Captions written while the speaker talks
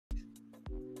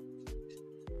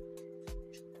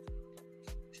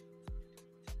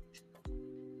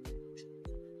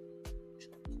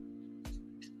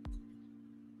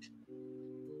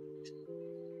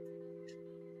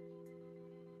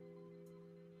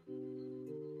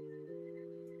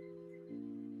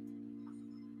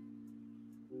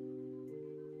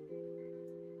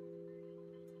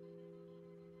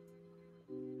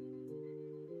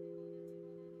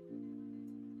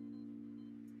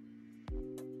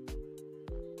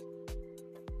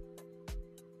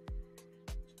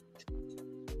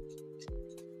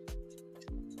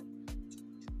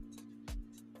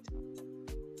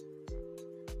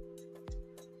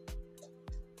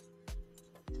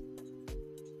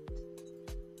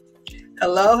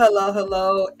Hello, hello,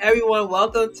 hello, everyone.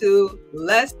 Welcome to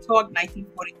Let's Talk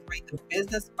 1943, the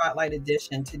Business Spotlight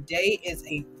Edition. Today is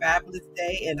a fabulous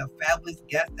day and a fabulous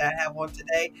guest that I have on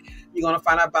today. You're going to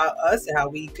find out about us and how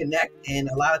we connect and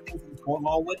a lot of things that's going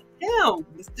on with him,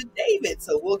 Mr. David.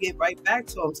 So we'll get right back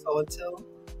to him. So until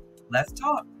let's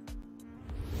talk.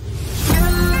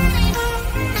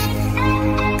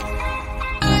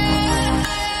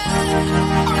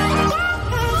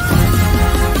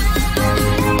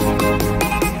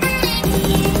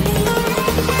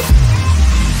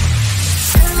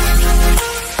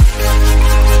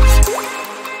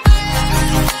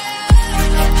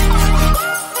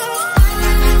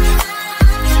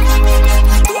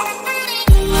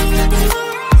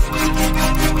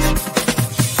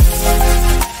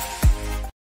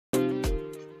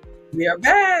 We are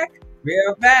back. We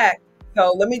are back.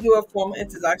 So let me do a formal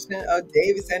introduction of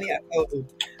David Santiago.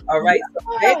 All right. So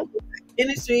David is an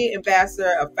industry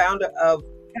ambassador, a founder of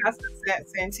Casa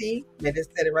Santi. I just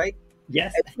said it right?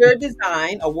 Yes. Interior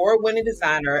Design, award-winning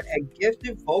designer, a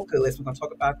gifted vocalist. We're going to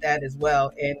talk about that as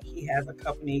well. And he has a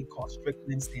company called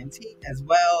Strickland Santi as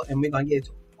well. And we're going to get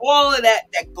into all of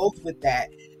that goes with that.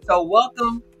 So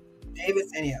welcome, David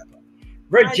Santiago.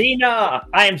 Regina,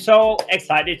 I am so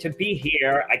excited to be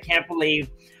here. I can't believe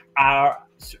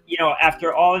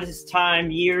after all this time,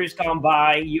 years gone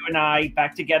by, you and I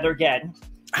back together again.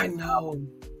 I know.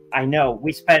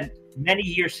 We spent many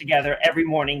years together every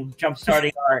morning,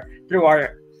 jump-starting through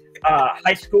our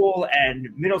high school and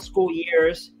middle school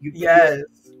years. Yes.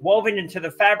 Woven into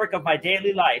the fabric of my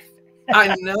daily life.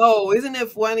 I know. Isn't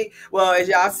it funny? Well, as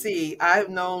y'all see, I've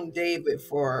known David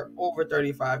for over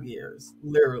 35 years,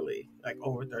 literally, like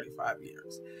over 35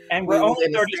 years. And we're only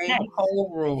in the same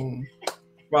homeroom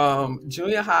from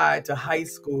junior high to high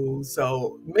school.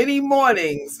 So many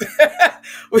mornings,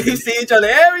 we see each other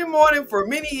every morning for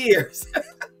many years.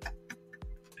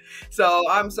 So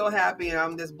I'm so happy and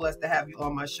I'm just blessed to have you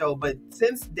on my show. But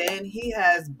since then, he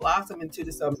has blossomed into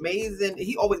this amazing,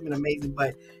 he's always been amazing,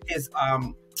 but his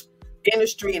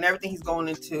industry and everything he's going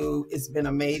into, it's been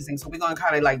amazing. So we're going to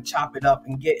kind of like chop it up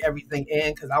and get everything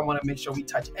in because I want to make sure we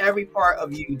touch every part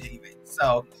of you, David.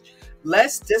 So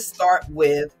let's just start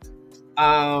with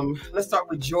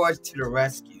George to the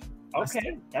rescue.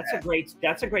 Okay, that's a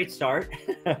great start.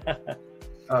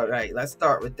 All right, let's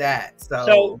start with that.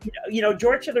 So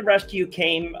George to the rescue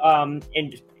came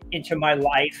into my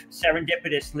life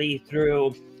serendipitously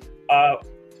through a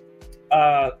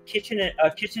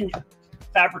kitchen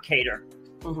fabricator,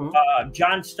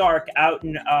 John Stark, out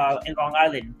in Long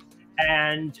Island,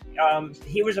 and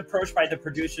he was approached by the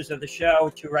producers of the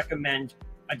show to recommend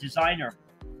a designer,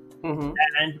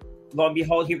 and lo and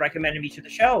behold, he recommended me to the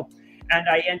show, and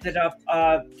I ended up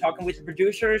talking with the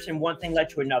producers, and one thing led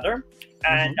to another,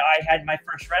 and I had my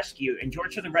first rescue. And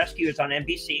George to the Rescue is on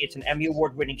NBC. It's an Emmy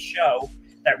award-winning show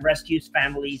that rescues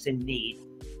families in need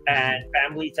and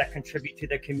families that contribute to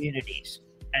their communities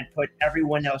and put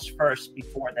everyone else first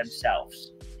before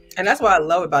themselves. And that's what I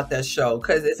love about that show,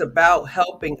 because it's about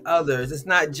helping others. It's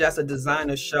not just a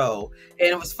designer show. And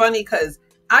it was funny because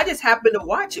I just happened to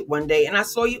watch it one day and I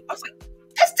saw you. I was like,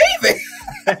 that's David.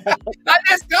 It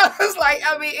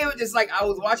was just like, I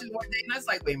was watching it one day and I was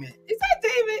like, wait a minute, is that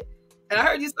David? And I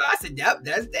heard you say, I said, yep,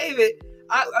 that's David.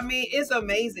 I mean, it's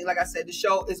amazing. Like I said, the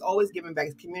show is always giving back.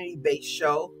 It's a community-based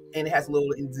show and it has a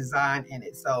little design in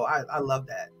it. So I love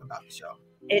that about the show.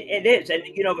 It is. And,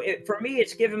 for me,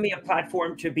 it's given me a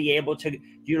platform to be able to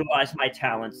utilize my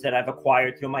talents that I've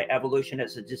acquired through my evolution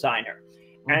as a designer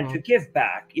and to give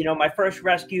back. My first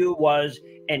rescue was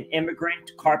an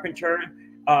immigrant carpenter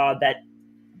that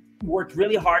worked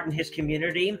really hard in his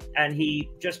community, and he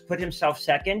just put himself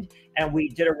second. And we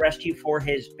did a rescue for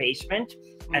his basement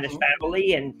and his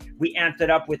family. And we amped it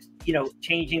up with,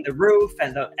 changing the roof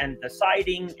and the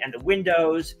siding and the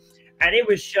windows. And it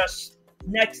was just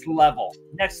next level.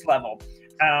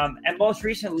 And most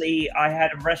recently, I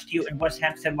had a rescue in West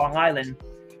Hampstead, Long Island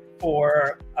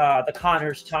for the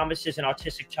Connors. Thomas is an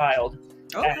autistic child.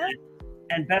 Okay.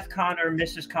 And Beth Connor,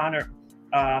 Mrs. Connor,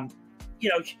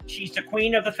 she's the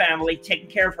queen of the family, taking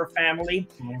care of her family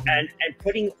and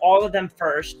putting all of them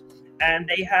first. And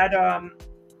they had a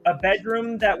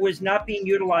bedroom that was not being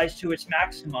utilized to its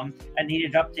maximum and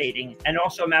needed updating, and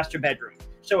also a master bedroom.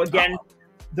 So again,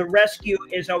 the rescue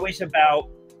is always about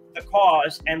the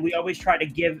cause, and we always try to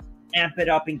amp it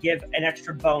up and give an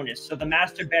extra bonus. So the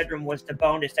master bedroom was the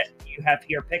bonus that you have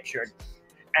here pictured.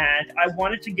 And I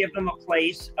wanted to give them a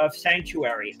place of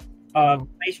sanctuary, a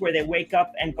place where they wake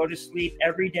up and go to sleep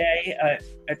every day,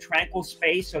 a tranquil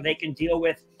space so they can deal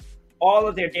with all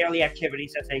of their daily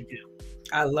activities that they do.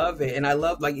 I love it. And I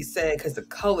love, like you said, because the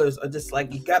colors are just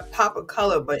like, you got pop of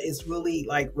color, but it's really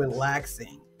like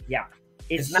relaxing. Yeah.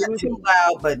 It's not too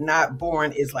loud, but not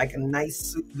boring. It's like a nice,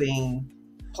 soothing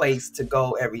place to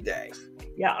go every day.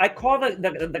 Yeah, I call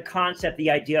the concept,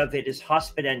 the idea of it is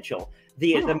hospitential.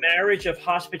 The marriage of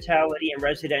hospitality and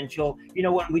residential. You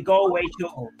know, when we go away to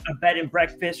a bed and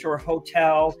breakfast or a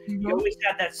hotel, you always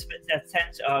have that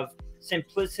sense of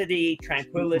simplicity,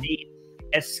 tranquility,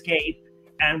 escape,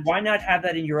 and why not have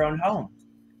that in your own home?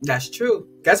 That's true.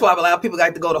 That's why a lot of people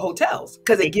like to go to hotels,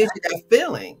 because it gives you that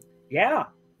feeling. Yeah.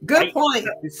 Good point.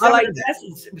 I like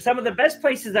that. Some of the best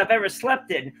places I've ever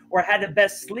slept in or had the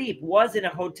best sleep was in a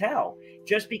hotel,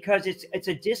 just because it's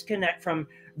a disconnect from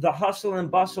the hustle and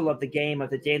bustle of the game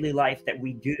of the daily life that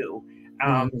we do.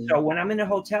 So when I'm in a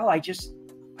hotel, I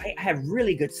have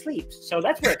really good sleep. So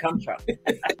that's where it comes from.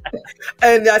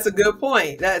 And that's a good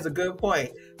point. That is a good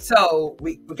point. So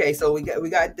we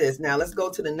got this. Now let's go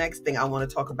to the next thing I want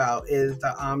to talk about is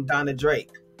the Donna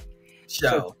Drake Show.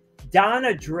 So,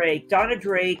 Donna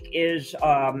Drake is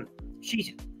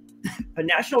she's a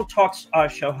national talk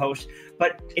show host,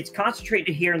 but it's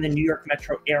concentrated here in the New York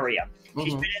metro area.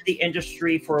 She's been in the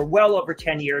industry for well over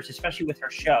 10 years, especially with her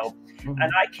show. And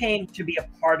I came to be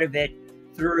a part of it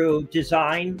through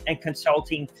design and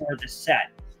consulting for the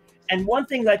set. And one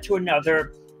thing led to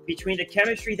another between the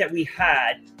chemistry that we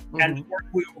had and the work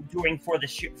we were doing for the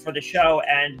show.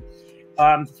 And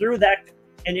through that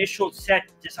initial set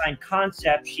design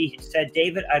concept, she said,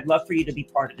 David, I'd love for you to be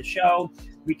part of the show.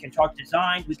 We can talk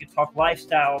design, we can talk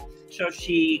lifestyle. So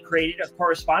she created a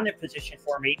correspondent position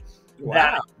for me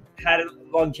that had a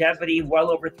longevity well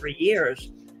over 3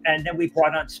 years. And then we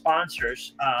brought on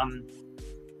sponsors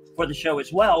for the show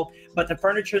as well. But the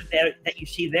furniture that you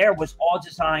see there was all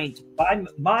designed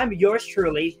by yours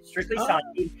truly, Strictly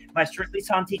Santi, my Strictly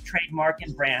Santi trademark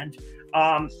and brand.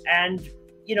 And,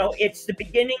 you know, it's the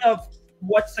beginning of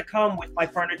what's to come with my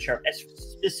furniture,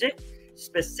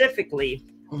 specifically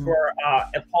for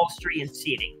upholstery and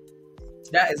seating.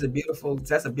 That's a beautiful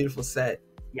set.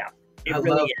 Yeah, I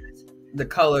love is. The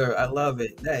color. I love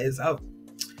it. That is up.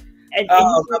 And I'm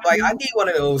like, I need one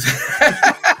of those.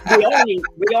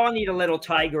 we all need a little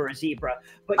tiger or a zebra.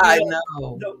 But I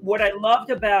know. What I loved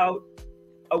about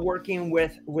working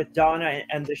with Donna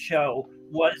and the show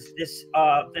was this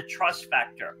the trust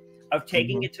factor of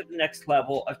taking it to the next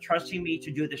level, of trusting me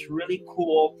to do this really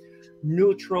cool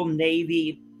neutral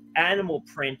navy animal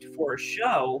print for a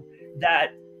show that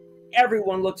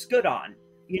everyone looks good on.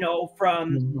 You know,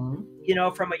 from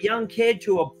from a young kid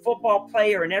to a football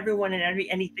player and everyone and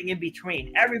anything in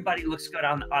between. Everybody looks good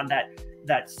on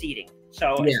that seating.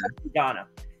 So Donna.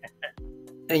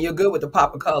 And you're good with the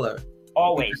pop of color.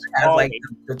 Always. It has like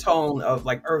the tone of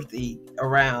like earthy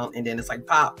around, and then it's like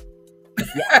pop.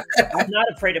 Yeah, I'm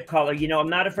not afraid of color. You know, I'm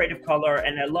not afraid of color,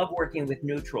 and I love working with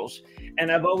neutrals.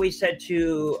 And I've always said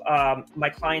to my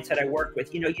clients that I work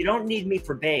with, you know, you don't need me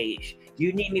for beige.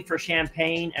 You need me for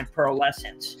champagne and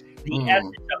pearlescence, the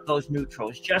essence of those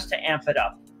neutrals, just to amp it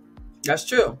up. That's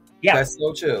true. Yeah, that's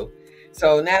so true.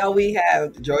 So now we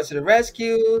have George to the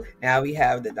Rescue. Now we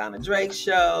have the Donna Drake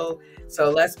Show.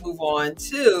 So let's move on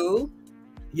to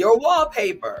your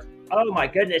wallpaper. Oh my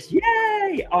goodness!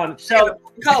 Yay! So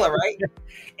color, right?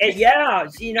 And yeah,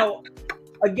 you know,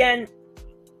 again,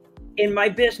 in my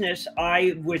business,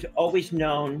 I was always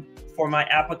known for my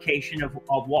application of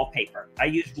wallpaper. I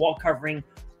use wall covering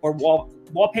or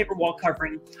wallpaper wall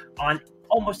covering on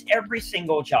almost every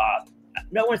single job.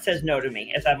 No one says no to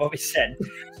me, as I've always said.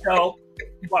 So,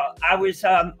 well, I was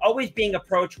always being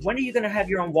approached. When are you going to have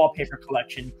your own wallpaper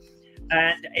collection?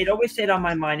 And it always stayed on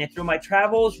my mind. And through my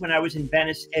travels, when I was in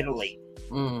Venice, Italy,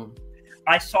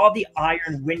 I saw the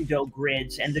iron window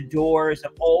grids and the doors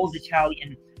of old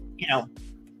Italian, you know,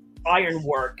 iron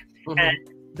work. And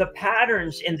the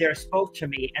patterns in there spoke to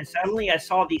me. And suddenly I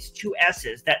saw these two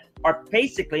S's that are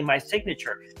basically my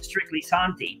signature, Strictly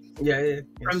Santi. Yeah.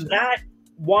 From that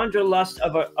wanderlust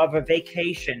of a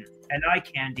vacation and eye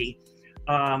candy,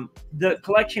 the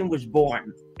collection was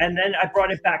born. And then I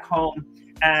brought it back home.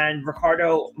 And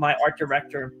Ricardo, my art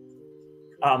director,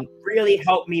 really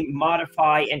helped me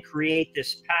modify and create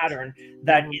this pattern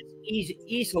that is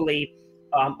easily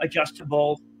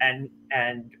adjustable and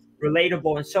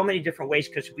relatable in so many different ways,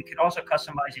 because we could also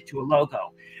customize it to a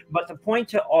logo. But the point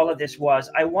to all of this was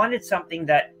I wanted something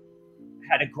that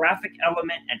had a graphic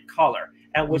element and color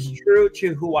and was true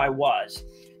to who I was.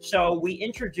 So we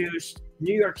introduced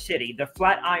New York City, the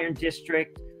Flatiron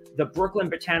District, the Brooklyn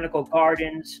Botanical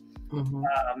Gardens,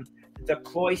 the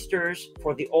cloisters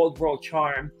for the old world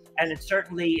charm, and it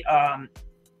certainly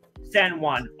San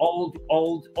Juan, old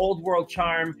world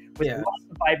charm with lots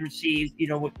of vibrancy, you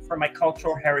know, for my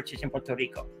cultural heritage in Puerto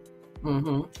Rico.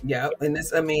 Yeah, and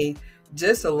this, I mean,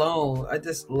 just alone, I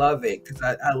just love it because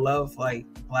I love like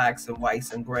blacks and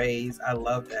whites and grays. I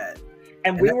love that.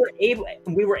 And we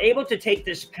were able to take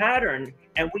this pattern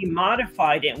and we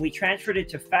modified it and we transferred it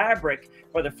to fabric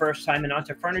for the first time and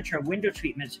onto furniture and window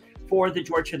treatments for the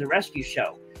George to the Rescue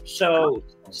show. So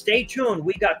stay tuned.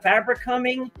 We got fabric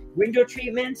coming, window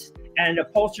treatments, and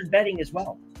upholstered bedding as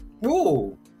well.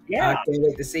 Ooh. Yeah. I can't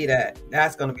wait to see that.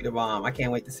 That's going to be the bomb. I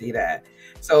can't wait to see that.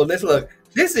 So let's look.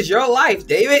 This is your life,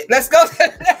 David. Let's go to the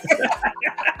next.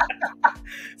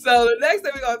 So the next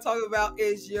thing we're going to talk about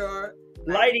is your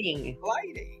lighting.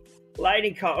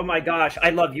 Oh my gosh. I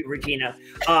love you, Regina.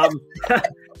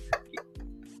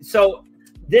 So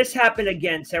this happened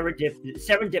again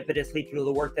serendipitously through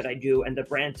the work that I do and the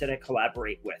brands that I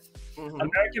collaborate with.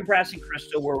 American Brass and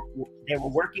Crystal they were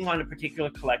working on a particular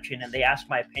collection and they asked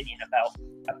my opinion about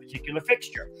a particular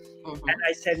fixture. And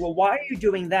I said, well, why are you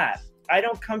doing that? I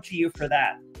don't come to you for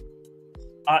that.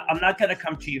 I'm not going to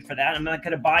come to you for that. I'm not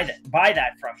going to buy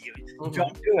that from you.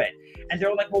 Don't do it. And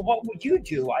they're like, well, what would you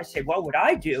do? I say, what would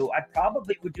I do? I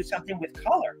probably would do something with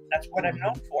color. That's what I'm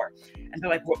known for. And they're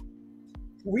like, well,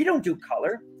 we don't do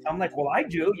color. I'm like, well, I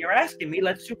do. You're asking me,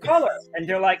 let's do color. And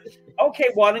they're like, okay,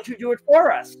 why don't you do it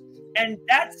for us? And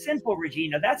that's simple,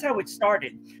 Regina. That's how it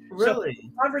started. Really? So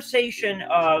the conversation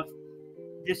of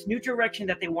this new direction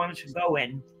that they wanted to go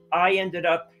in, I ended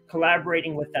up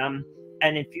collaborating with them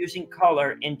and infusing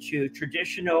color into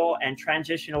traditional and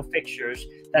transitional fixtures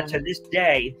that to this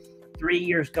day, 3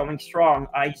 years going strong,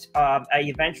 I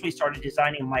eventually started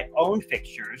designing my own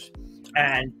fixtures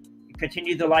and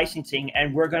continue the licensing,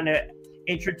 and we're going to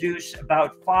introduce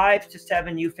about 5 to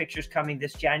 7 new fixtures coming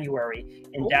this January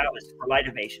in Dallas for Light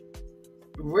Ovation.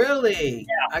 Really?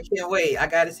 Yeah. I can't wait. I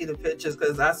got to see the pictures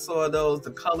because I saw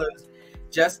the colors,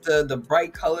 just the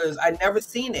bright colors. I never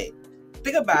seen it.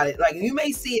 Think about it. Like you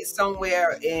may see it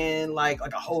somewhere in like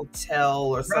a hotel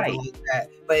or something like that,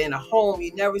 but in a home,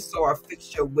 you never saw a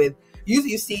fixture with.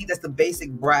 Usually, you see that's the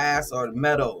basic brass or the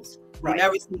metals. You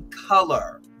never see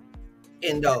color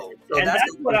in those. So and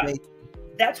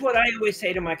that's what I always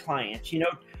say to my clients. You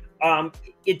know,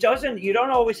 you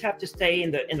don't always have to stay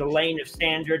in the lane of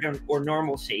standard or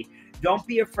normalcy. Don't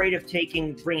be afraid of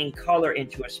bringing color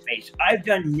into a space. I've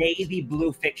done navy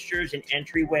blue fixtures in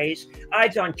entryways.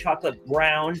 I've done chocolate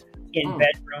brown in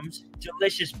bedrooms,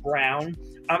 delicious brown.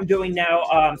 I'm doing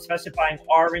now specifying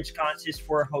orange sconces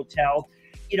for a hotel.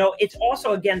 You know, it's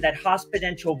also, again, that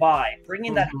hospitential vibe,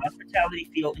 bringing that hospitality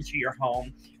feel into your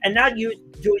home, and not you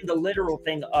doing the literal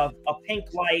thing of a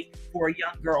pink light for a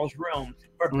young girl's room,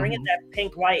 but bringing that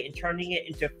pink light and turning it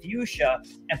into fuchsia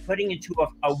and putting it into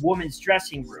a woman's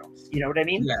dressing room. You know what I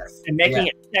mean? Yes. And making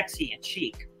it sexy and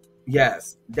chic.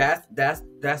 Yes, that's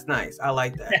nice. I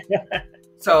like that.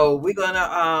 So we're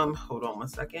gonna hold on one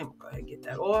second. Go ahead and get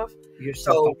that off.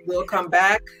 So we'll come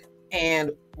back.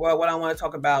 And what I want to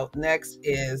talk about next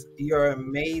is your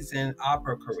amazing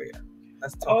opera career.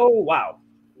 Let's talk. Oh, wow.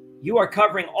 You are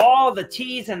covering all the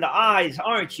T's and the I's,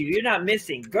 aren't you? You're not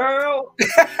missing, girl.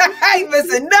 I ain't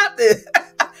missing nothing.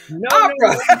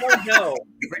 No.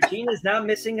 Regina's not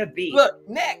missing a beat. Look,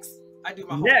 next. I do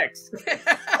my homework. Next.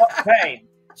 Okay.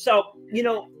 So, you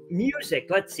know, music,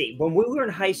 let's see. When we were in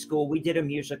high school, we did a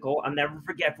musical. I'll never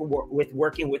forget with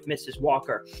working with Mrs.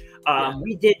 Walker.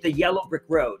 We did The Yellow Brick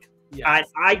Road. Yes.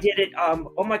 I did it.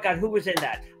 Oh my God, who was in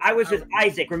that? I was with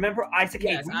Isaac. Remember Isaac?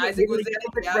 Yes, Isaac was in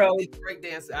it. Break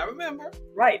dance. I remember.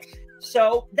 Right.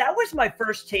 So that was my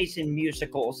first taste in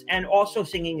musicals and also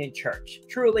singing in church.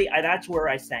 Truly, that's where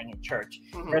I sang in church,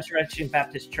 Resurrection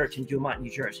Baptist Church in Dumont,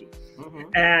 New Jersey.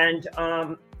 And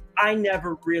I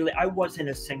wasn't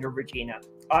a singer, Regina.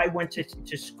 I went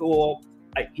to school.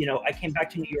 I came back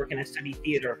to New York and I studied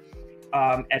theater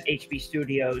at HB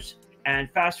Studios.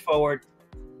 And fast forward,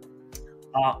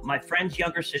 my friend's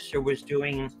younger sister was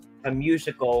doing a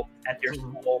musical at their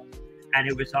school, and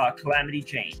it was Calamity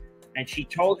Jane. And she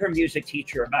told her music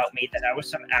teacher about me, that I was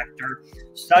some actor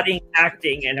studying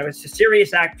acting, and I was a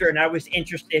serious actor, and I was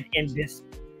interested in this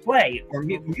play or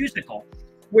musical,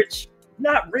 which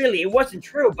not really, it wasn't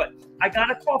true, but I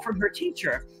got a call from her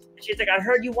teacher. And she's like, I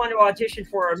heard you want to audition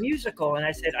for a musical. And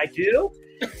I said, I do?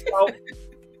 So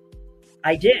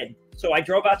I did. So I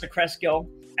drove out to Cresskill,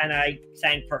 and I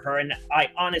sang for her. And I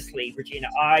honestly, Regina,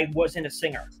 I wasn't a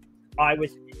singer. I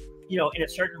was, in a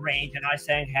certain range, and I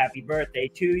sang Happy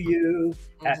Birthday to You,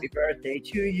 Happy Birthday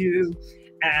to You.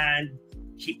 And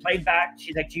she played back.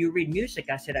 She's like, do you read music?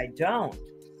 I said, I don't.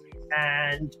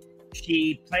 And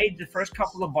she played the first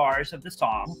couple of bars of the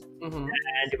song,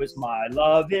 and it was "My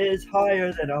love is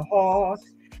higher than a hawk,"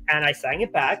 and I sang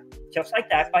it back just like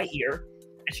that by ear.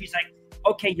 And she's like,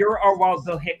 "Okay, you're our Wild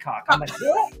Bill Hickok." I'm like,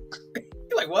 "What?"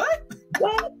 You're like, "What?"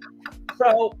 What?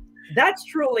 So that's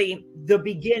truly the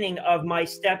beginning of my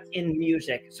step in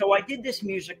music. So I did this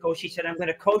musical. She said, "I'm going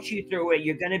to coach you through it.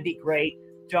 You're going to be great.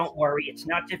 Don't worry. It's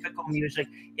not difficult music.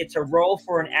 It's a role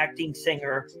for an acting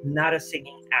singer, not a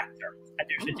singing actor." And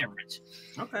there's a difference.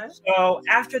 Okay. So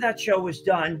after that show was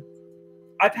done,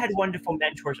 I've had wonderful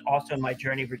mentors also in my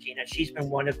journey, Regina. She's been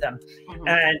one of them.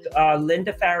 And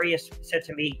Linda Farias said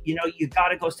to me, "You know, you got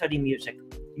to go study music.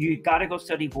 You got to go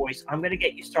study voice. I'm going to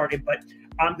get you started, but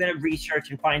I'm going to research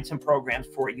and find some programs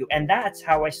for you." And that's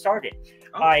how I started.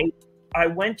 I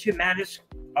went to Madison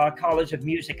College of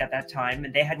Music at that time,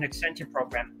 and they had an extension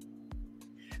program.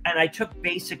 And I took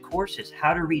basic courses,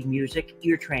 how to read music,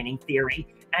 ear training, theory,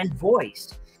 and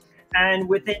voice. And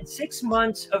within 6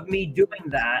 months of me doing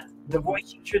that, the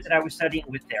voice teacher that I was studying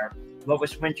with there,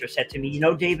 Lois Winter, said to me, "You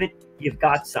know, David, you've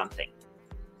got something.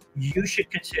 You should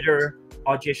consider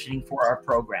auditioning for our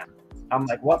program." I'm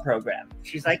like, "What program?"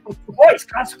 She's like, "Voice,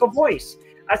 classical voice."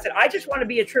 I said, "I just want to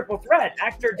be a triple threat,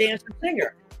 actor, dancer,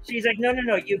 singer." She's like, no,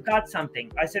 you've got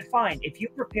something. I said, "Fine. If you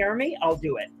prepare me, I'll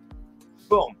do it."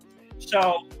 Boom.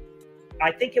 So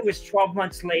I think it was 12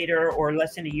 months later or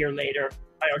less than a year later,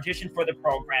 I auditioned for the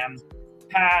program,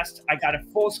 passed. I got a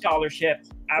full scholarship.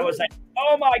 I was like,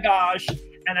 "Oh my gosh."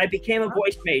 And I became a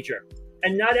voice major,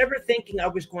 and not ever thinking I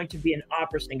was going to be an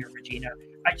opera singer, Regina.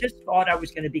 I just thought I was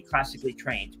going to be classically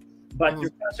trained. But through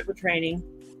classical training,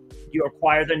 you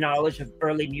acquire the knowledge of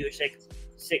early music,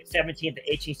 17th to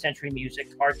 18th century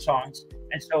music, art songs,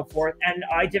 and so forth. And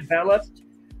I developed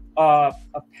a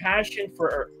passion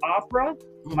for opera.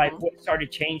 My voice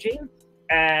started changing,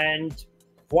 and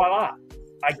voila.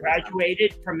 I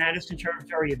graduated from Madison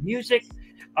Conservatory of Music.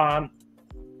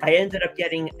 I ended up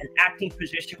getting an acting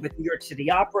position with New York City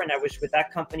Opera, and I was with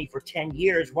that company for 10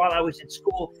 years while I was in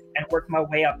school and worked my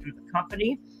way up through the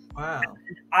company. Wow.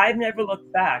 And I've never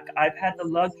looked back. I've had the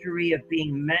luxury of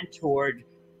being mentored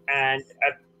and,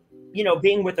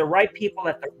 being with the right people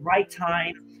at the right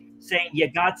time, saying,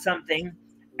 "You got something."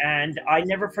 And I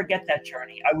never forget that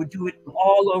journey. I would do it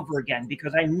all over again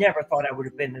because I never thought I would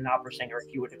have been an opera singer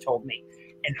if you would have told me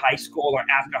in high school or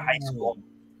after high school.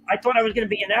 I thought I was going to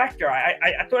be an actor.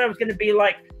 I thought I was going to be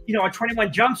like, on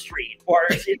 21 Jump Street or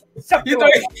something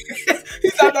like that.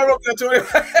 He's not going to be 21.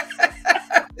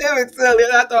 Damn it, silly.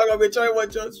 I thought I was going to be 21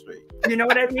 Jump Street. You know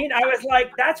what I mean? I was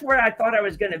like, that's where I thought I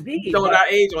was going to be. Showing our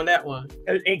age on that one.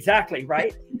 Exactly,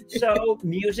 right? So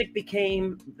music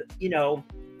became,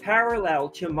 parallel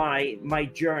to my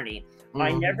journey.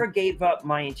 I never gave up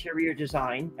my interior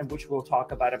design, and which we'll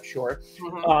talk about, I'm sure,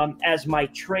 as my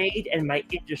trade and my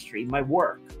industry, my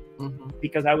work,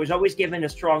 because I was always given a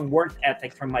strong work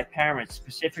ethic from my parents,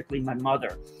 specifically my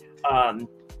mother.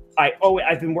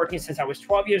 I've been working since I was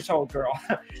 12 years old, girl.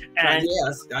 And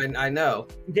yes, I know.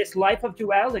 This life of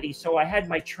duality. So I had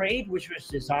my trade, which was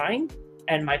design,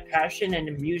 and my passion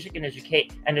and music and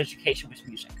education was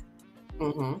music.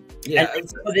 Yeah. And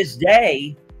to this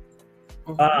day,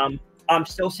 I'm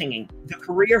still singing. The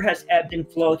career has ebbed and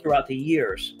flowed throughout the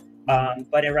years.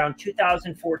 But around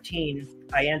 2014,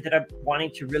 I ended up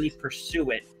wanting to really pursue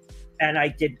it. And I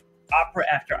did opera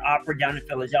after opera down in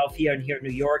Philadelphia and here in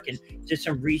New York, and did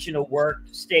some regional work,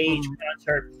 stage,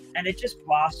 concert, and it just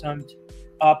blossomed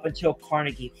up until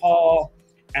Carnegie Hall.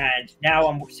 And now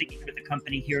I'm singing with the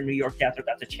company here in New York, Dazzle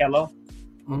got the cello.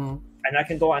 And I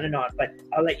can go on and on, but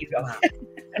I'll let you go.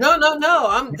 No.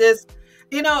 I'm just,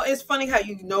 it's funny how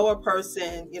you know a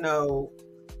person,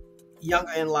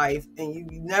 younger in life, and you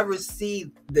never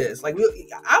see this. Like,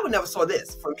 I would never saw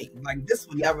this for me. Like, this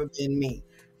would never been me.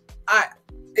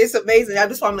 It's amazing.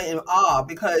 That's why I'm in awe,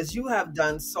 because you have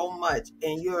done so much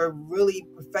and you're really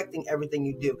perfecting everything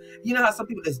you do. You know how some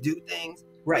people just do things?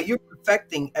 Right. You're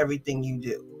perfecting everything you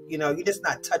do. You're just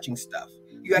not touching stuff.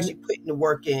 You're actually putting the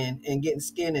work in and getting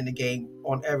skin in the game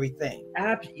on everything.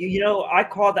 I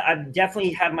call that, I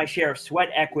definitely have my share of sweat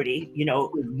equity.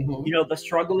 The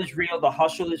struggle is real. The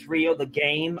hustle is real. The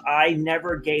game, I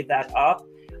never gave that up.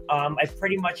 I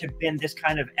pretty much have been this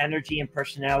kind of energy and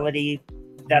personality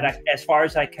that as far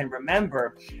as I can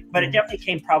remember, but it definitely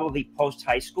came probably post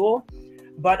high school.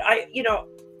 But I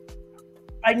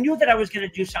knew that I was going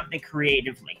to do something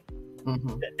creatively.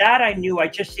 That I knew. I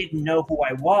just didn't know who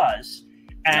I was.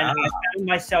 And I found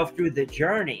myself through the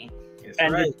journey.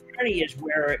 The journey is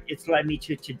where it's led me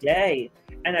to today.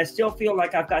 And I still feel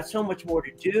like I've got so much more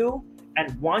to do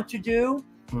and want to do.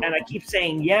 and I keep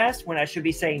saying yes when I should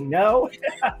be saying no,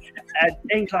 and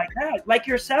things like that. Like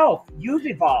yourself, you've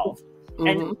evolved,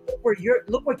 and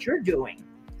look what you're doing,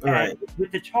 right,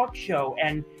 with the talk show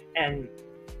and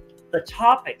the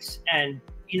topics, and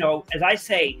as I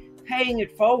say, paying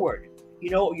it forward.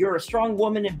 You're a strong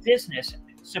woman in business,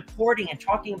 supporting and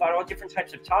talking about all different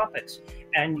types of topics,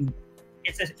 and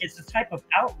it's a type of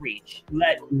outreach,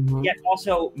 yet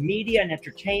also media and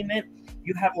entertainment.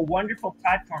 You have a wonderful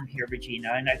platform here, Regina,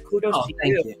 and kudos to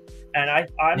you. And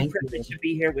I'm privileged to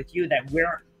be here with you, that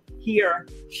we're here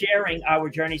sharing our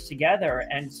journeys together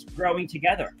and growing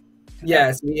together.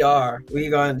 Yes, we are. We're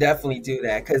going to definitely do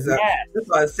that, because that's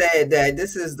why I said that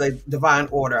this is the divine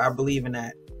order. I believe in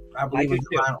that. I believe in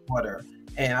divine order,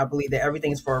 and I believe that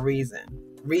everything's for a reason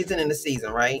in the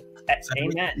season, right? So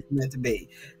amen. It's meant to be.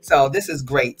 So this is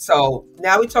great. So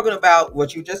now we're talking about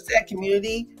what you just said,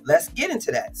 community. Let's get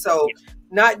into that. So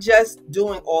not just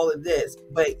doing all of this,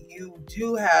 but you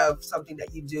do have something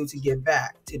that you do to give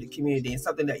back to the community, and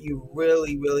something that you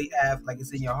really, really have, like,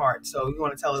 it's in your heart. So you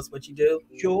want to tell us what you do?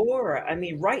 Sure. I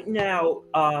mean, right now,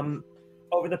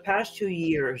 over the past 2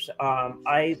 years,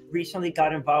 I recently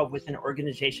got involved with an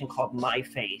organization called My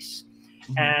Face,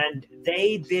 and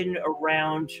they've been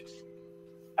around,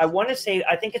 I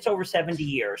think it's over 70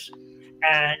 years.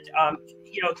 And,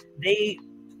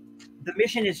 the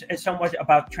mission is somewhat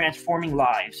about transforming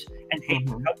lives and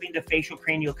helping the facial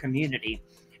cranial community.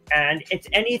 And it's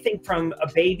anything from a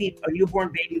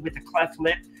newborn baby with a cleft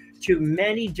lip, to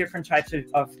many different types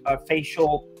of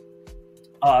facial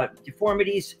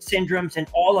deformities, syndromes, and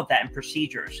all of that, and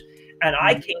procedures. And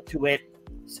I came to it,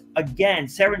 again,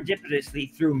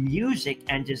 serendipitously, through music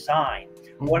and design.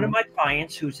 One of my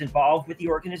clients who's involved with the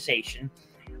organization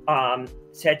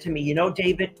said to me,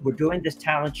 David, we're doing this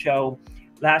talent show.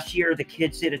 Last year, the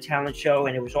kids did a talent show,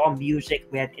 and it was all music.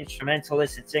 We had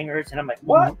instrumentalists and singers. And I'm like,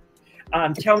 what?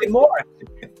 Tell me more.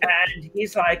 And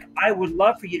he's like, I would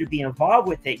love for you to be involved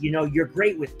with it. You're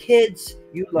great with kids.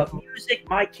 You love music.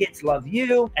 My kids love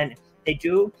you. And they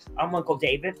do. I'm Uncle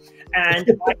David. And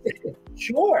I said,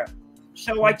 sure.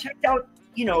 So I checked out,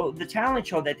 the talent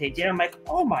show that they did. I'm like,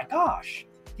 oh my gosh,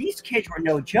 these kids were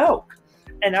no joke.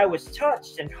 And I was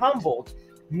touched and humbled.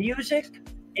 Music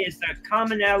is the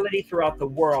commonality throughout the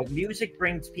world. Music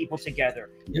brings people together.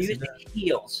 Yes, music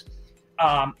heals.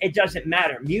 It doesn't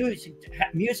matter.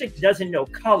 Music doesn't know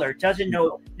color, doesn't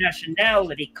know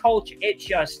nationality, culture.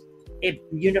 It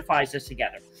unifies us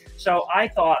together. So I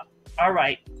thought, all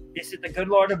right, this is the good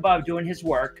Lord above doing his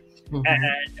work, and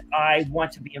I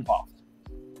want to be involved.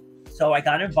 So I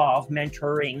got involved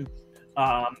mentoring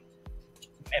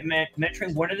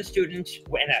one of the students,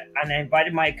 and I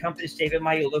invited my accompanist, David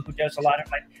Mayula, who does a lot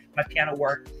of my piano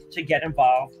work, to get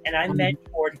involved. And I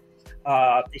mentored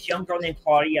this young girl named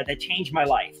Claudia that changed my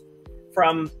life.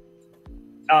 From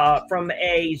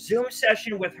a Zoom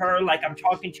session with her, like I'm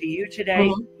talking to you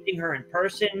today, meeting her in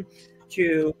person,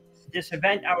 to this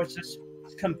event, I was just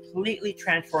completely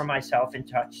transformed myself and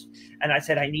touched. And I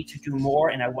said, I need to do more,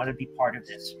 and I want to be part of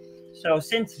this. So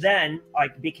since then, I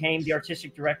became the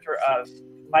artistic director of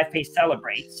My Face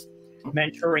Celebrates,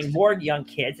 mentoring more young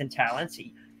kids and talents,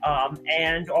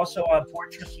 and also a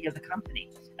board trustee of the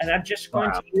company. And I'm just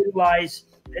going to utilize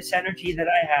this energy that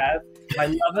I have, my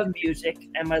love of music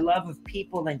and my love of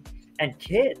people and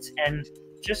kids, and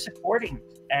just supporting,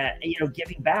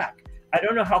 giving back. I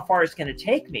don't know how far it's going to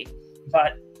take me,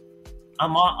 but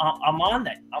I'm on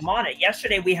it. I'm on it.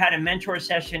 Yesterday, we had a mentor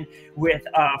session with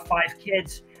 5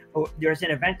 kids. There's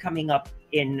an event coming up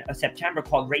in September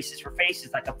called Races for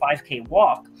Faces, like a 5K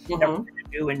walk that we're going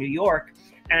to do in New York.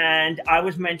 And I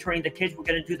was mentoring the kids. We're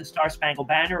going to do the Star Spangled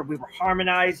Banner. We were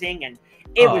harmonizing, and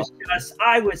it was just,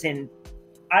 I was in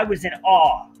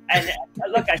awe. And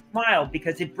look, I smiled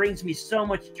because it brings me so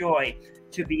much joy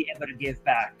to be able to give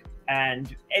back.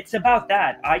 And it's about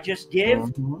that. I just give,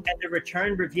 and the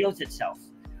return reveals itself.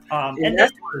 And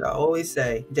that's what I always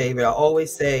say, David. I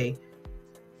always say,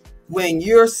 when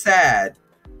you're sad,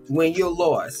 when you're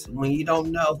lost, when you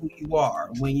don't know who you are,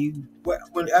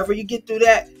 whenever you get through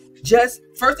that,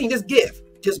 first thing, just give.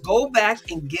 Just go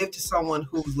back and give to someone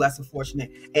who's less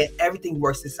fortunate, and everything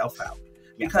works itself out.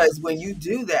 Yeah. Because when you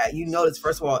do that, you notice,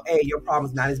 first of all, A, your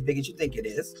problem's not as big as you think it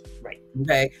is. Right.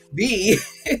 Okay. B,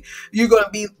 you're going to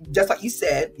be, just like you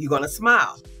said, you're going to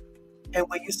smile. And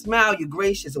when you smile, you're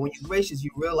gracious. And when you're gracious,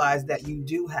 you realize that you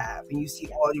do have, and you see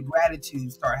all your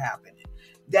gratitude start happening.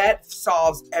 That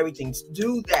solves everything.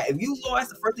 Do that. If you lost,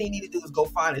 the first thing you need to do is go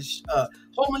find a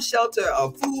homeless shelter, a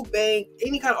food bank,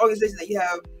 any kind of organization that you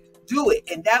have. Do it,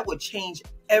 and that would change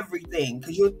everything.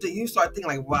 Because you start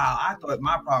thinking like, wow, I thought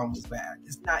my problem was bad.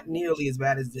 It's not nearly as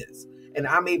bad as this. and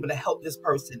I'm able to help this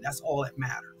person. That's all that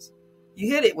matters. You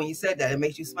hit it when you said that. It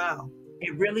makes you smile.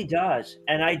 It really does.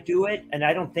 And I do it and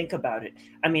I don't think about it.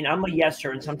 I mean, I'm a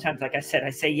yeser, and sometimes, like I said,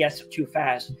 I say yes too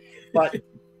fast. But,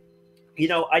 you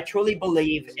know, I truly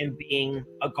believe in being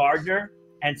a gardener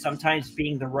and sometimes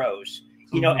being the rose.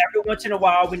 You know, every once in a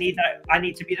while I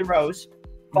need to be the rose,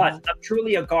 but I'm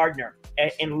truly a gardener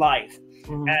in life.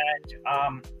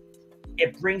 And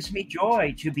it brings me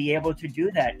joy to be able to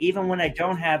do that. Even when I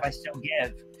don't have, I still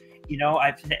give. You know,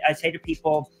 I say to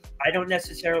people, I don't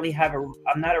necessarily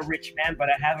I'm not a rich man, but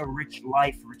I have a rich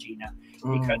life, Regina,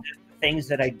 because of the things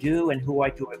that I do and who I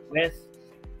do it with.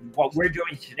 What we're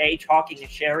doing today, talking and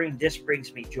sharing, this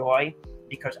brings me joy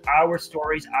because our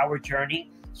stories, our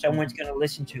journey, someone's going to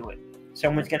listen to it.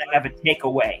 Someone's going to have a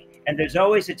takeaway. And there's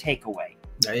always a takeaway.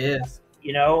 There is.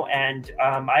 You know, and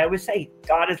I always say,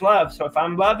 God is love. So if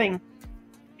I'm loving,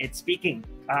 it's speaking.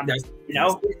 You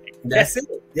know, that's it.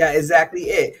 Yeah, exactly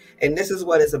it. And this is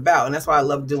what it's about. And that's why I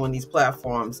love doing these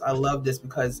platforms. I love this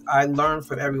because I learn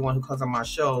from everyone who comes on my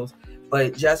shows,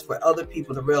 but just for other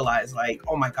people to realize, like,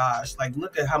 oh my gosh, like,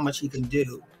 look at how much he can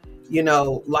do. You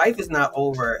know, life is not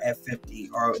over at 50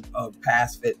 or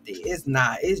past 50. It's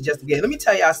not. It's just again. Let me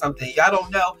tell y'all something. Y'all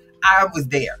don't know. I was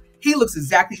there. He looks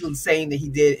exactly the same that he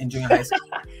did in junior high school.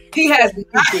 He has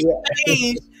not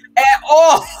aged at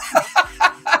all.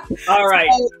 All right.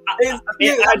 So,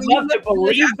 I'd love to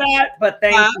believe that, but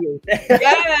thank you.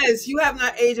 Yes, you have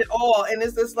not aged at all. And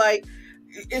it's just like,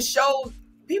 it shows,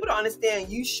 people don't understand,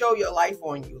 you show your life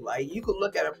on you. Like, you could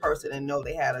look at a person and know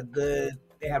they having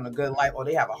a good life or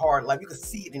they have a hard life. You can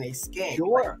see it in their skin.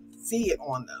 Sure. Like, see it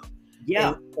on them.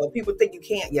 Yeah. And, well, people think you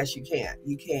can't. Yes, you can.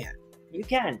 You can. You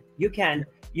can. You can.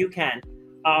 You can.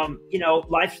 You know,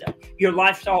 your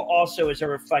lifestyle also is a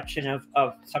reflection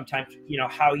of sometimes, you know,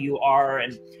 how you are.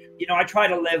 And, you know, I try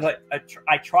to live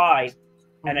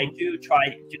and I do try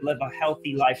to live a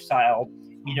healthy lifestyle.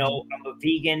 You know, I'm a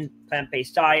vegan,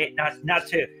 plant-based diet, not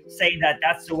to say that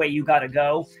that's the way you got to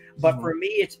go, but for me,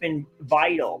 it's been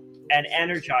vital and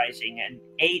energizing, and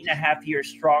 8.5 years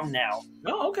strong now.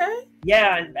 Oh, okay.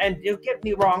 Yeah. And don't get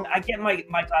me wrong. I get my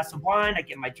glass of wine, I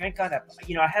get my drink on,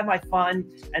 I have my fun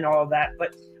and all of that,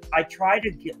 but I try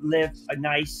to live a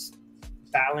nice,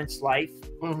 balanced life,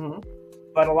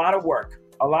 but a lot of work,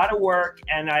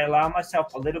 and I allow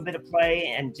myself a little bit of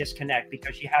play and disconnect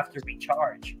because you have to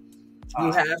recharge.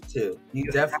 You have to. You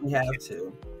definitely have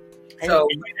to. So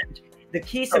the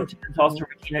key sometimes also,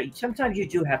 you know, sometimes you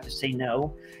do have to say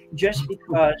no, just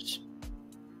because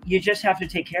you just have to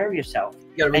take care of yourself.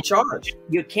 You gotta recharge.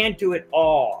 You can't do it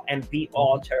all and be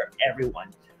all to everyone.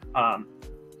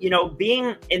 You know,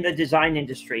 being in the design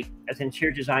industry as an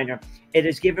interior designer, it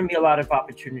has given me a lot of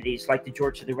opportunities like the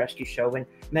George to the Rescue show and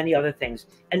many other things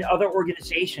and other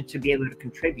organizations to be able to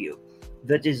contribute.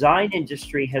 The design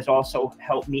industry has also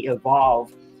helped me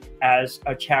evolve as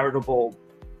a charitable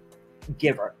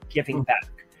giver, giving back.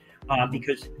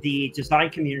 Because the design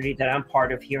community that I'm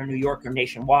part of here in New York or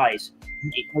nationwide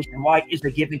is a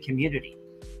giving community.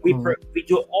 We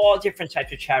do all different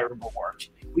types of charitable work.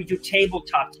 We do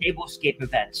tablescape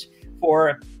events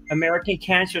for American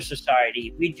Cancer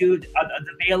Society. We do the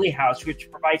Bailey House, which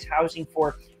provides housing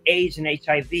for AIDS and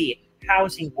HIV.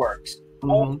 Housing Works.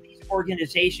 All these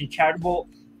organizations, charitable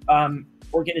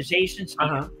organizations,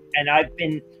 and I've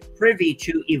been privy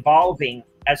to evolving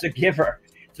as a giver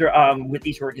through, with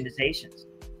these organizations.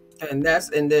 And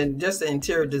then just the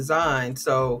interior design.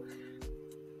 So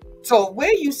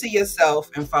where you see yourself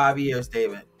in 5 years,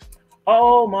 David?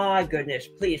 Oh my goodness,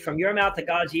 please, from your mouth to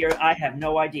God's ear, I have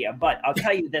no idea, but I'll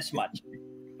tell you this much.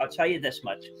 Okay.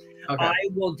 I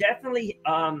will definitely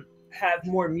have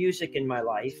more music in my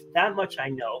life. That much I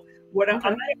know. I'm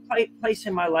at a place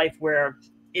in my life where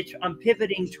I'm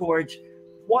pivoting towards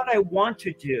what I want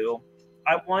to do.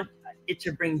 I want it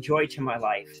to bring joy to my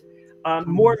life,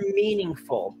 more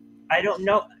meaningful. I don't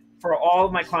know, for all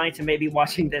of my clients and maybe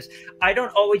watching this, I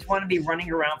don't always want to be running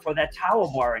around for that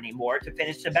towel bar anymore to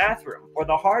finish the bathroom or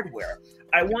the hardware.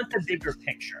 I want the bigger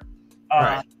picture.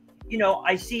 Right. You know,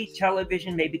 I see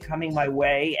television maybe coming my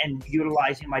way and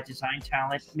utilizing my design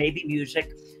talent, maybe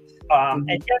music,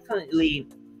 and definitely,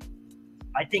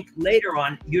 I think later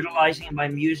on, utilizing my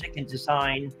music and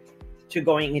design to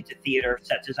going into theater,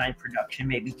 set design, production,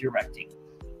 maybe directing.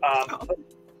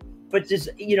 But just,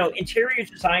 you know, interior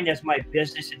design as my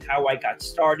business and how I got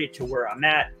started to where I'm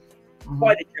at,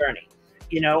 quite a journey,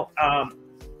 you know,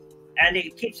 and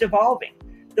it keeps evolving.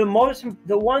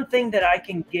 The one thing that I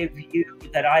can give you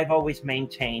that I've always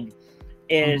maintained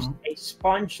is a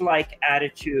sponge-like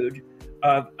attitude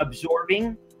of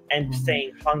absorbing and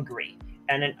staying hungry,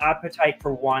 and an appetite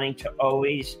for wanting to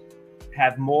always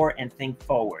have more and think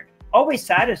forward. Always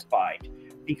satisfied,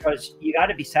 because you got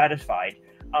to be satisfied.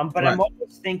 But I'm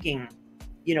always thinking,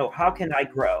 you know, how can I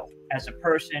grow as a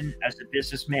person, as a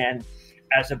businessman,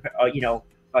 as a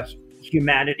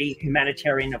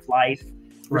humanitarian of life,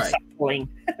 recycling,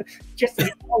 just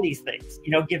all these things,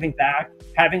 you know, giving back,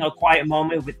 having a quiet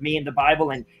moment with me and the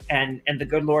Bible and the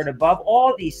good Lord above,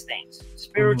 all these things.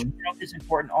 Spiritual growth is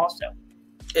important also.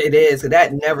 It is.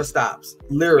 That never stops.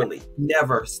 Literally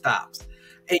never stops.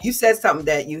 And you said something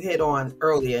that you hit on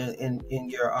earlier in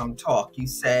your talk. You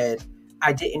said,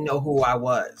 I didn't know who I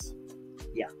was.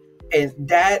 Yeah. And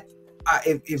that,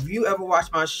 if you ever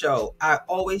watch my show, I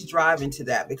always drive into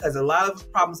that, because a lot of the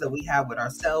problems that we have with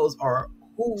ourselves or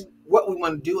what we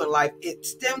want to do in life, it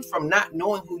stems from not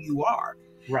knowing who you are.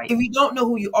 Right. If you don't know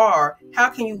who you are, how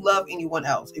can you love anyone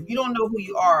else? If you don't know who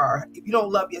you are, if you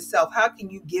don't love yourself, how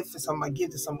can you give to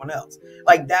someone else?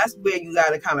 Like, that's where you got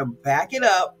to kind of back it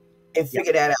up and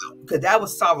figure that out, because that will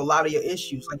solve a lot of your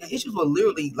issues. Like, your issues will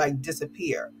literally like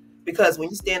disappear, because when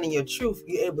you stand in your truth,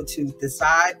 you're able to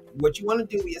decide what you want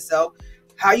to do with yourself,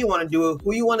 how you want to do it,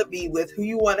 who you want to be with, who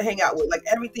you want to hang out with. Like,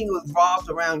 everything revolves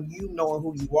around you knowing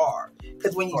who you are.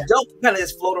 Because when you don't, you kind of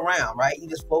just float around, right? You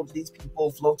just float to these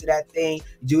people, float to that thing,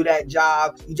 do that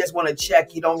job. You just want to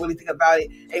check. You don't really think about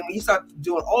it. And when you start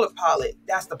doing autopilot,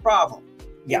 that's the problem.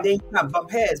 Yeah. And then you kind of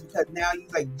bump heads, because now you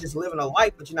like just living a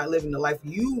life, but you're not living the life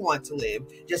you want to live.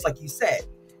 Just like you said,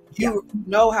 you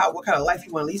know what kind of life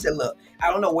you want to live. You said, look,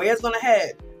 I don't know where it's going to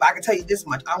head, but I can tell you this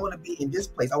much. I want to be in this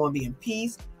place. I want to be in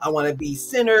peace. I want to be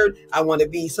centered. I want to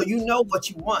be, so you know what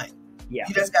you want. Yeah.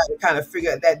 You just got to kind of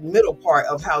figure out that middle part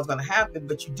of how it's going to happen,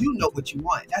 but you do know what you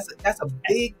want. That's a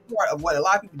big part of what a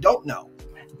lot of people don't know.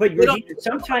 But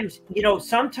sometimes, you know,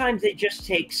 sometimes it just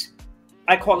takes,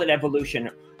 I call it evolution,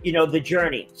 you know, the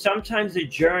journey. Sometimes the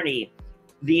journey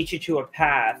leads you to a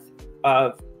path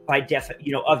of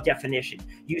definition.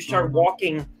 You start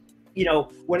walking, you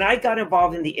know, when I got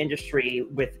involved in the industry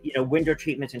with, you know, window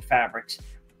treatments and fabrics,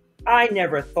 I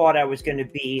never thought I was going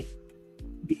to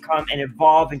become and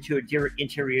evolve into an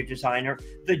interior designer.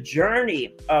 The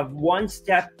journey of one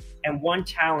step and one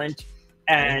talent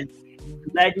and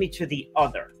led me to the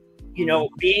other. You know,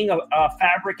 being a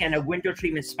fabric and a window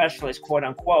treatment specialist, quote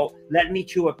unquote, led me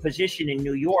to a position in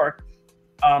New York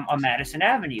on Madison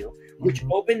Avenue, which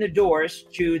opened the doors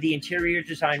to the interior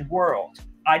design world.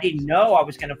 I didn't know I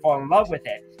was going to fall in love with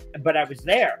it, but I was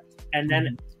there. And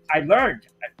then I learned,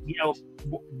 you know,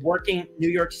 working New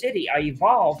York City, I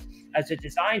evolved as a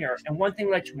designer, and one thing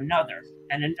led to another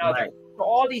and another. So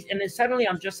all these, and then suddenly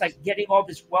I'm just like getting all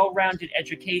this well-rounded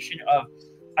education of,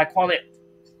 I call it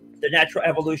the natural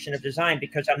evolution of design,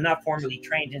 because I'm not formally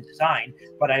trained in design,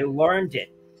 but I learned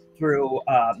it through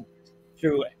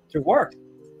work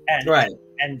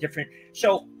and different.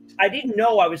 So I didn't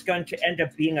know I was going to end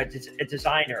up being a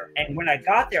designer. And when I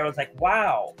got there, I was like,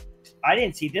 wow, I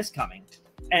didn't see this coming,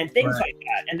 and things like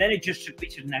that. And then it just took me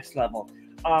to the next level.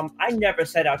 I never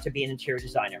set out to be an interior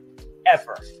designer,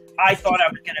 ever. I thought I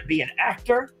was going to be an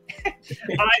actor.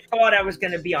 I thought I was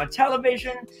going to be on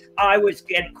television. I was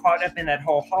getting caught up in that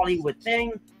whole Hollywood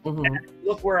thing. And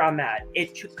look where I'm at.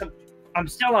 I'm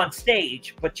still on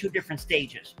stage, but two different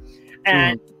stages.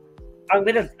 And I'm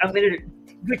gonna,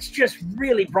 which just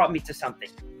really brought me to something.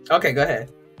 Okay, go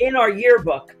ahead. In our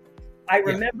yearbook, I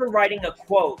remember writing a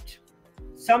quote,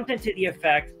 something to the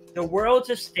effect, "The world's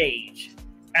a stage,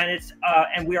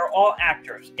 and we are all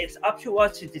actors. It's up to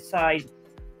us to decide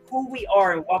who we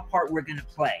are and what part we're going to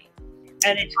play."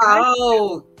 And it's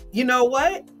you know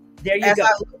what? There you go. As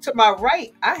I look to my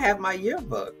right, I have my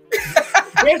yearbook.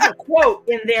 There's a quote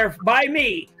in there by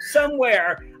me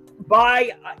somewhere.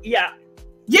 Yeah,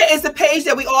 it's the page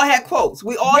that we all had quotes.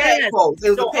 We all had quotes. It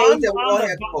was a page that we all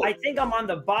had quotes. I think I'm on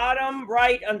the bottom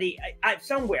right on the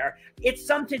somewhere. It's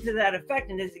something to that effect,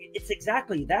 and it's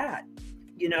exactly that.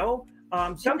 You know,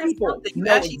 some people you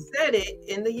actually said it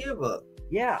in the yearbook.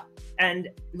 Yeah, and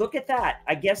look at that.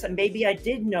 I guess maybe I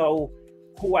did know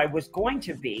who I was going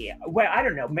to be. Well, I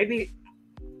don't know. Maybe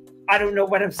I don't know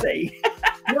what I'm saying.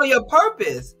 No, your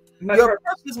purpose. Your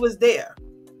purpose was there.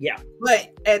 Yeah.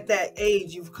 But at that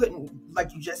age, you couldn't,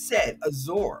 like you just said,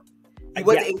 absorb. You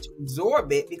wasn't able to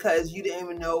absorb it because you didn't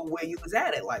even know where you was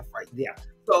at in life right there.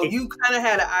 So you kind of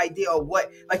had an idea of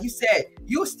what, like you said,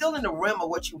 you were still in the realm of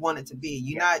what you wanted to be.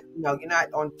 You're not, you're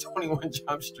not on 21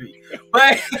 Jump Street,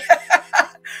 but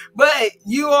but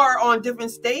you are on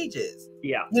different stages.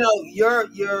 Yeah. You know,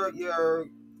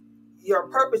 your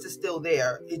purpose is still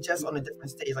there. It's just on a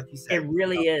different stage, like you said. It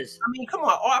really is. I mean, come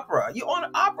on, opera. You're on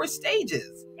opera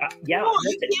stages. Yeah,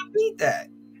 you can't beat that.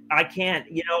 I can't.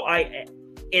 You know,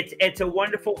 it's a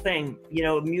wonderful thing. You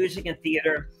know, music and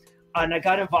theater. And I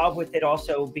got involved with it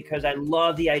also because I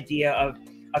love the idea of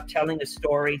telling a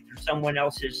story through someone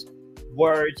else's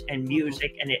words and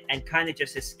music, and kind of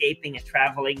just escaping and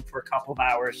traveling for a couple of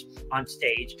hours on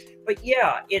stage. But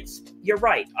yeah, you're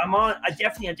right. I'm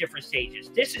definitely on different stages.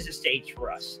 This is a stage for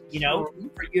us,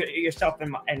 for yourself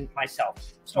and myself.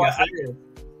 So Yes,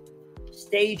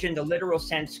 stage in the literal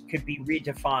sense could be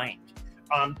redefined.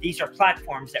 These are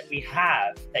platforms that we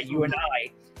have that you and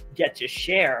I get to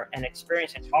share and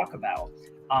experience and talk about.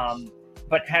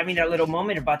 But having that little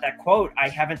moment about that quote, I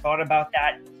haven't thought about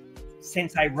that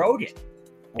since I wrote it.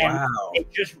 Wow. And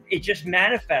it just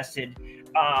manifested.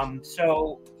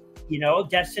 So,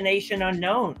 destination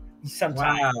unknown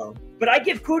sometimes. Wow. But I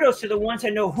give kudos to the ones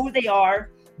that know who they are,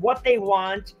 what they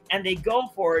want, and they go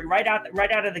for it right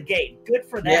out of the gate. Good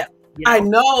for them. Yeah. I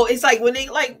know. It's like when they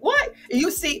like, what?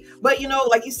 You see, but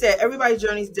like you said, everybody's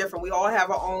journey is different. We all have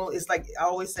our own. It's like I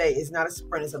always say, it's not a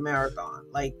sprint, it's a marathon.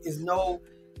 Like there's no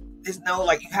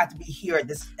like you have to be here at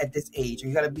this age, or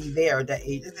you got to be there at that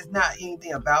age. There's not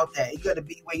anything about that. You got to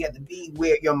be where you have to be,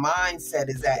 where your mindset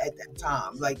is at that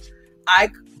time. Like I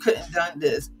couldn't have done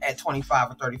this at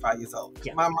 25 or 35 years old.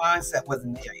 Yeah. My mindset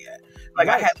wasn't there yet. Like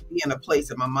I had to be in a place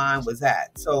that my mind was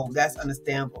at. So that's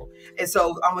understandable. And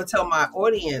so I'm going to tell my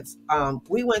audience,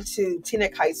 we went to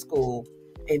Teaneck High School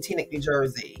in Teaneck, New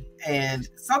Jersey. And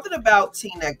something about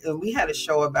Teaneck, and we had a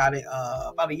show about it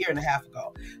about a year and a half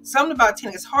ago. Something about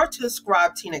Teaneck, it's hard to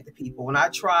describe Teaneck to people. When I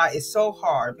try, it's so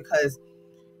hard because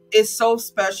it's so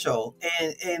special.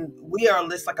 And we are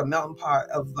just like a melting pot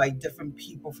of like different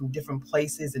people from different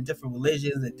places and different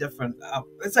religions and different,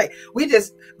 it's like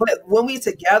but when we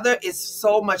together, it's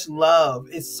so much love.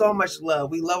 It's so much love.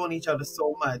 We love on each other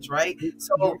so much, right?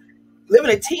 So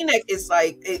living in Teaneck is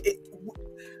like,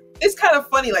 it's kind of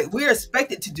funny. Like we're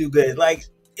expected to do good. Like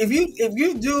if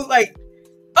you do like,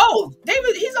 oh,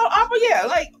 David, he's on opera. Yeah.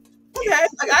 Like, okay.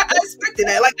 Like I expected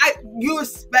that. Like you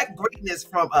expect greatness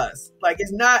from us. Like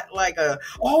it's not like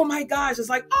oh my gosh. It's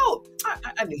like, oh,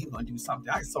 I knew he was going to do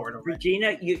something. I saw it already.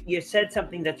 Regina, you said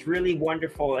something that's really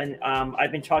wonderful. And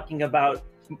I've been talking about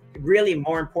really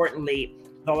more importantly,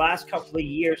 the last couple of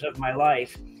years of my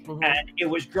life. Mm-hmm. And it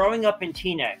was growing up in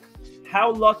Teaneck.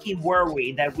 How lucky were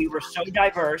we that we were so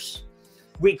diverse?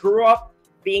 We grew up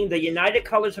being the United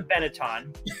Colors of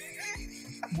Benetton.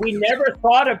 We never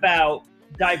thought about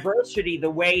diversity the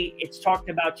way it's talked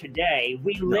about today.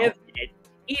 We lived it,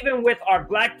 even with our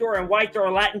black door and white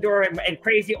door, Latin door, and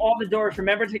crazy, all the doors.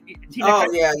 Remember Teaneck? Oh,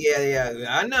 yeah.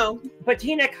 I know. But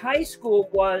Teaneck High School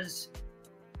was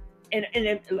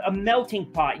a melting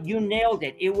pot. You nailed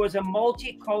it. It was a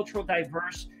multicultural,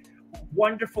 diverse,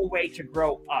 wonderful way to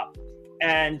grow up.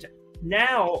 And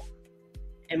now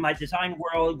in my design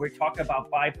world, we're talking about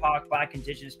BIPOC, Black,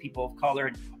 Indigenous, people of color,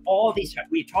 and all these,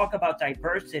 we talk about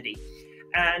diversity.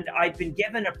 And I've been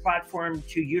given a platform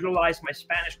to utilize my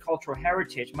Spanish cultural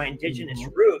heritage, my indigenous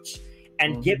roots,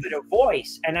 and give it a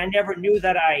voice. And I never knew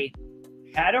that I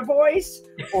had a voice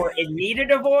or it needed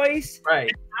a voice.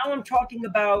 Right. And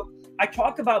now I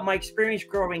talk about my experience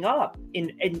growing up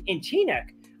in Teaneck.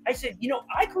 I said,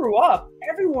 I grew up,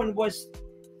 everyone was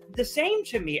the same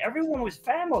to me. Everyone was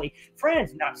family,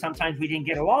 friends. Not sometimes we didn't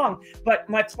get along, but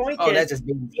my point is, that's just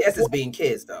being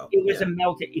kids, though. It was a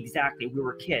melting. Exactly, we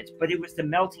were kids, but it was the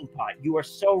melting pot. You are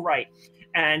so right,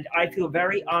 and I feel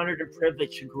very honored and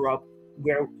privileged to grow up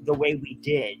the way we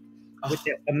did, with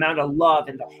the amount of love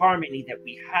and the harmony that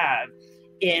we have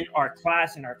in our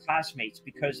class and our classmates.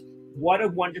 Because what a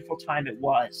wonderful time it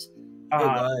was. It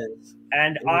was.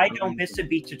 And I don't miss a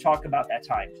beat to talk about that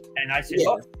time. And I said,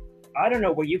 look, I don't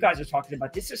know what you guys are talking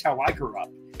about. This is how I grew up.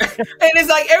 And it's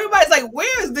like, everybody's like,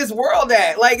 where is this world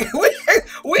at? Like,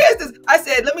 where is this? I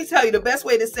said, let me tell you, the best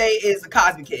way to say is the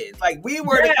Cosby Kids. Like, we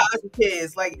were the Cosby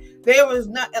Kids. Like, there was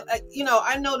not,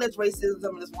 I know there's racism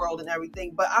in this world and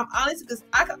everything, but I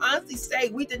can honestly say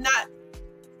we did not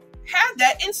have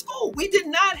that in school. We did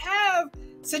not have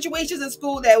situations in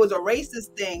school that was a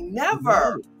racist thing.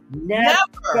 Never.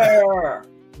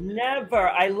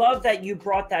 I love that you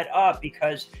brought that up,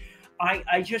 because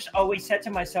I just always said to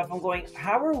myself, I'm going,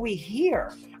 how are we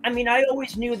here? I mean, I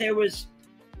always knew there was.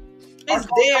 It's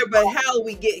there, but how do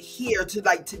we get here to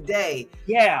like today?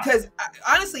 Yeah. Because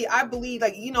honestly, I believe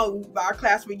our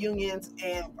class reunions,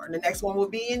 and the next one will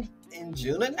be in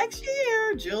June of next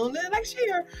year.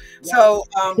 Yeah. So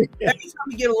every time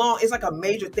we get along, it's like a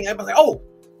major thing. Everybody's like, oh,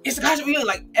 it's a class reunion.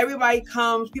 Like everybody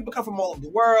comes, people come from all over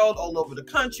the world, all over the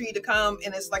country to come.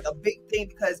 And it's like a big thing,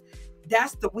 because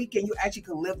that's the weekend you actually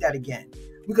can live that again.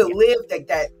 We could live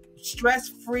that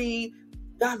stress-free,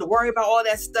 not have to worry about all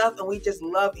that stuff. And we just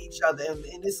love each other.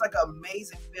 And it's like an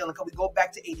amazing feeling, because we go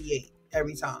back to 88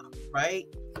 every time, right?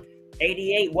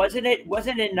 88, wasn't it?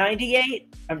 Wasn't it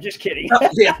 98? I'm just kidding. Oh,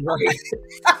 yeah, right.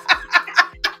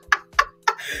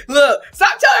 Look,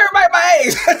 stop telling everybody my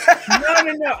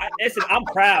age. No. Listen, I'm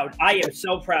proud. I am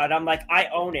so proud. I'm like, I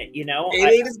own it, you know?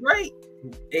 88 is great.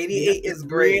 88 is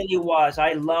great. It really was.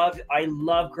 I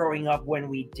love growing up when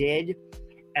we did.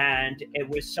 And it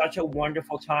was such a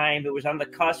wonderful time. It was on the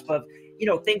cusp of, you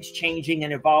know, things changing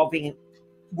and evolving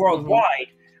worldwide,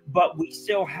 but we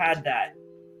still had that.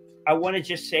 I want to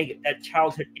just say that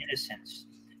childhood innocence.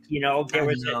 You know, there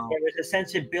was a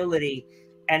sensibility,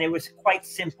 and it was quite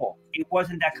simple. It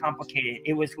wasn't that complicated.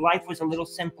 Life was a little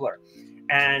simpler.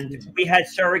 And we had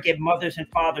surrogate mothers and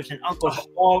fathers and uncles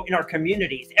all in our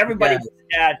communities. Everybody was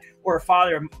a dad or a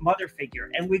father or mother figure.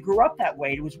 And we grew up that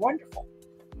way. It was wonderful.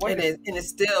 And it's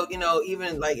still, you know,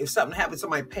 even like if something happens to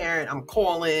my parent, I'm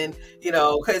calling, you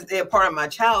know, because they're part of my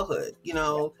childhood, you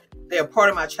know, they're part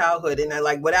of my childhood. And I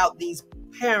like, without these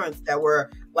parents that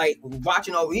were like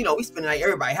watching over, you know, we spend the night at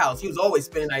everybody's house. He was always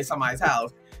spending the night at somebody's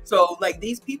house. So like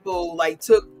these people like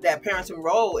took that parenting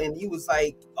role, and he was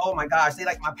like, oh my gosh, they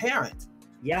like my parents.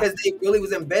 Yeah. Because it really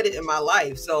was embedded in my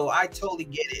life. So I totally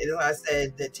get it. And I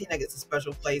said that Tina gets a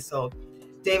special place. So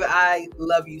David, I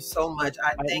love you so much.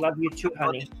 I love you too,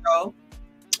 honey. Show.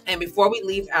 And before we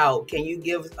leave out, can you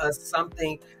give us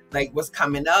something like what's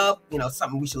coming up? You know,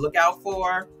 something we should look out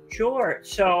for? Sure.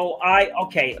 So I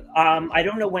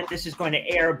don't know when this is going to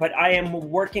air, but I am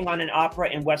working on an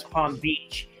opera in West Palm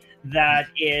Beach that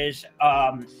is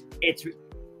it's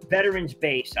veterans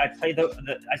based. I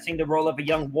sing the role of a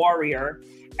young warrior,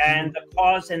 and the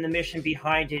cause and the mission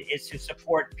behind it is to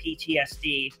support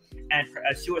PTSD and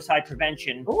suicide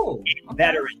prevention in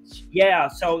veterans. Yeah,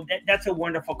 so that's a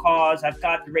wonderful cause. I've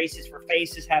got the Races for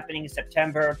Faces happening in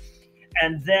September,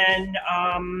 and then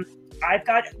I've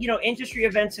got, you know, industry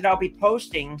events that I'll be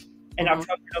posting. And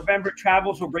October, November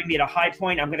travels will bring me to High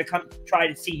Point. I'm going to come try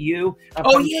to see you.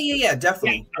 Yeah,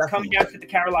 definitely. I'm coming down to the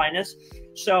Carolinas.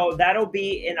 So that'll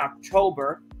be in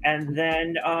October. And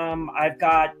then I've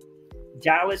got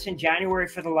Dallas in January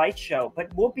for the light show. But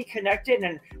we'll be connected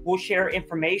and we'll share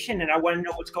information. And I want to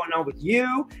know what's going on with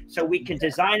you so we can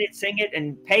design it, sing it,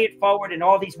 and pay it forward and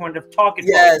all these wonderful talking.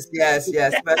 Yes.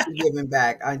 Especially giving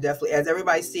back. I definitely, as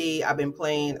everybody see, I've been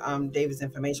playing David's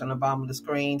information on the bottom of the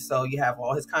screen. So you have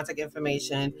all his contact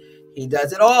information. He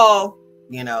does it all.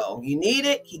 You know, you need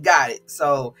it, he got it.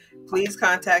 So please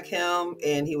contact him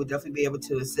and he would definitely be able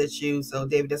to assist you. So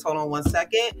David, just hold on 1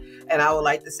 second. And I would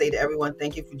like to say to everyone,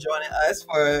 thank you for joining us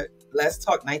for Let's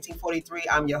Talk 1943.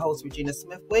 I'm your host, Regina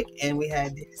Smithwick, and we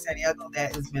had David Santiago.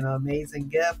 That has been an amazing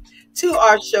gift to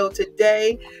our show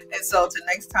today. And so till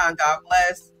next time, God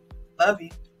bless. Love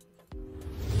you.